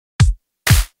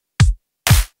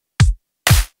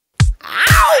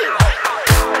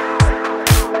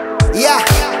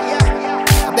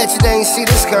ain't see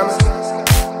this coming.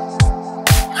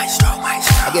 Maestro.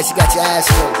 I guess you got your ass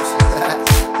closed.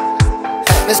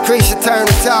 Let's crease your turn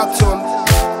to talk to him.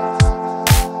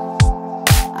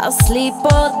 I'll sleep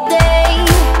all day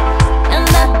and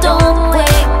I don't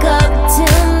wake up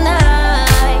till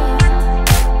night.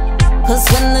 'Cause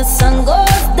when the sun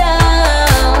goes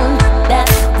down,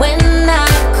 that's when I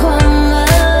come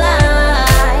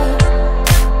alive.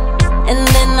 And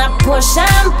then I pour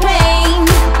champagne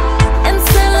and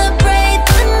celebrate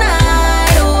the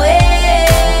night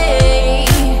away.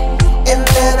 And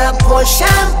then I pour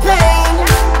champagne,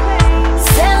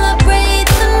 celebrate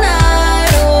the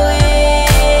night away,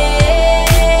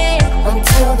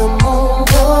 until the moon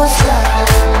goes down.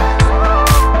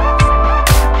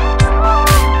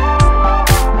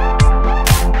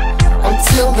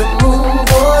 Until the moon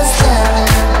goes down.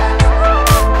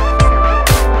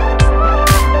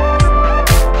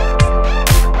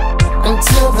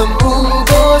 Until the moon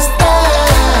goes down.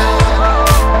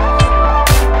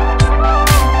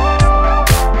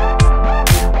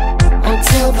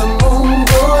 Until the moon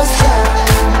goes down.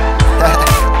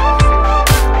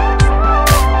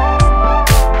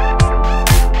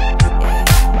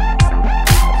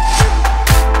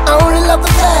 I only love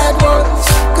the bad ones.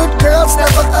 Good girls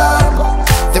never up.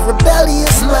 The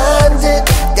rebellious minded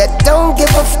that don't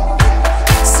give a f.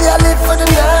 See, I live for the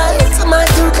night. I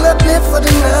might do club, live for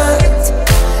the night,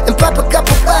 and pop a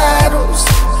couple bottles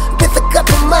with a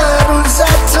couple models.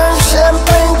 I turn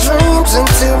champagne dreams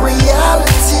into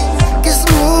reality. 'Cause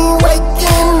me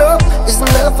waking up is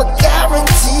never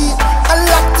guaranteed. I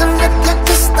like to look at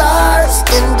the stars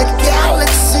in the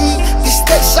galaxy, 'cause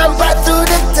they shine bright through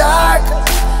the dark,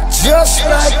 just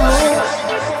like me.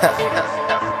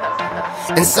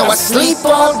 And so I sleep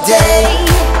all day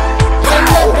and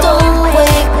I don't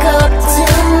wake up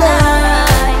till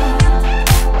night.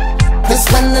 'Cause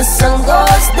when the sun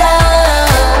goes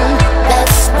down,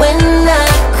 that's when I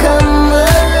come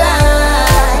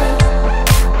alive.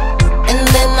 And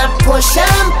then I pour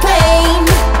champagne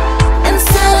and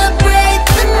celebrate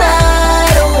the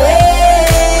night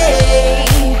away.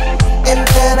 And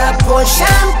then I pour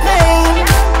champagne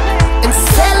And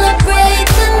celebrate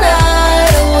the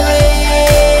night away,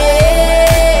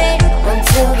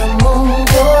 until the moon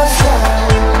goes down.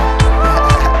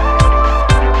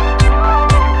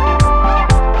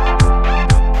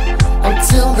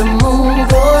 Until the moon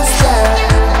goes down.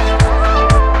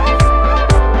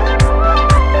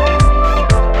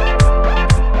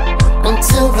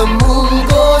 Until the moon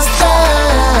goes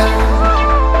down.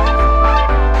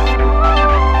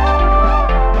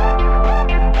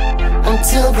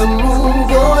 Until the moon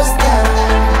goes down.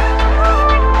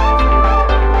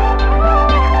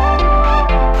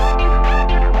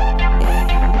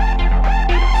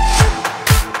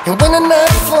 And when the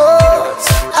night falls,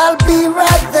 I'll be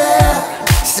right there,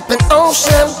 sipping on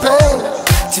champagne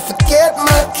to forget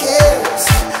my cares.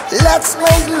 Let's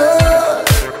make love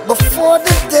before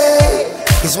the day,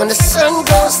 'cause when the sun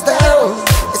goes down,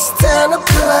 it's time to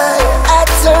play. I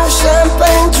turn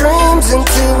champagne dreams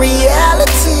into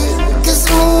reality, 'cause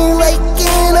me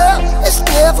waking up is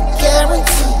never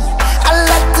guaranteed. I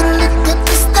like to look at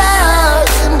the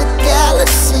stars in the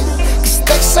galaxy, 'cause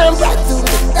they shine right through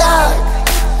the dark,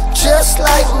 just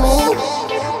like me.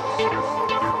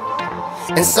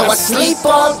 And so I sleep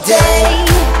all day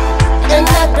and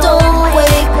I don't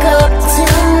wake up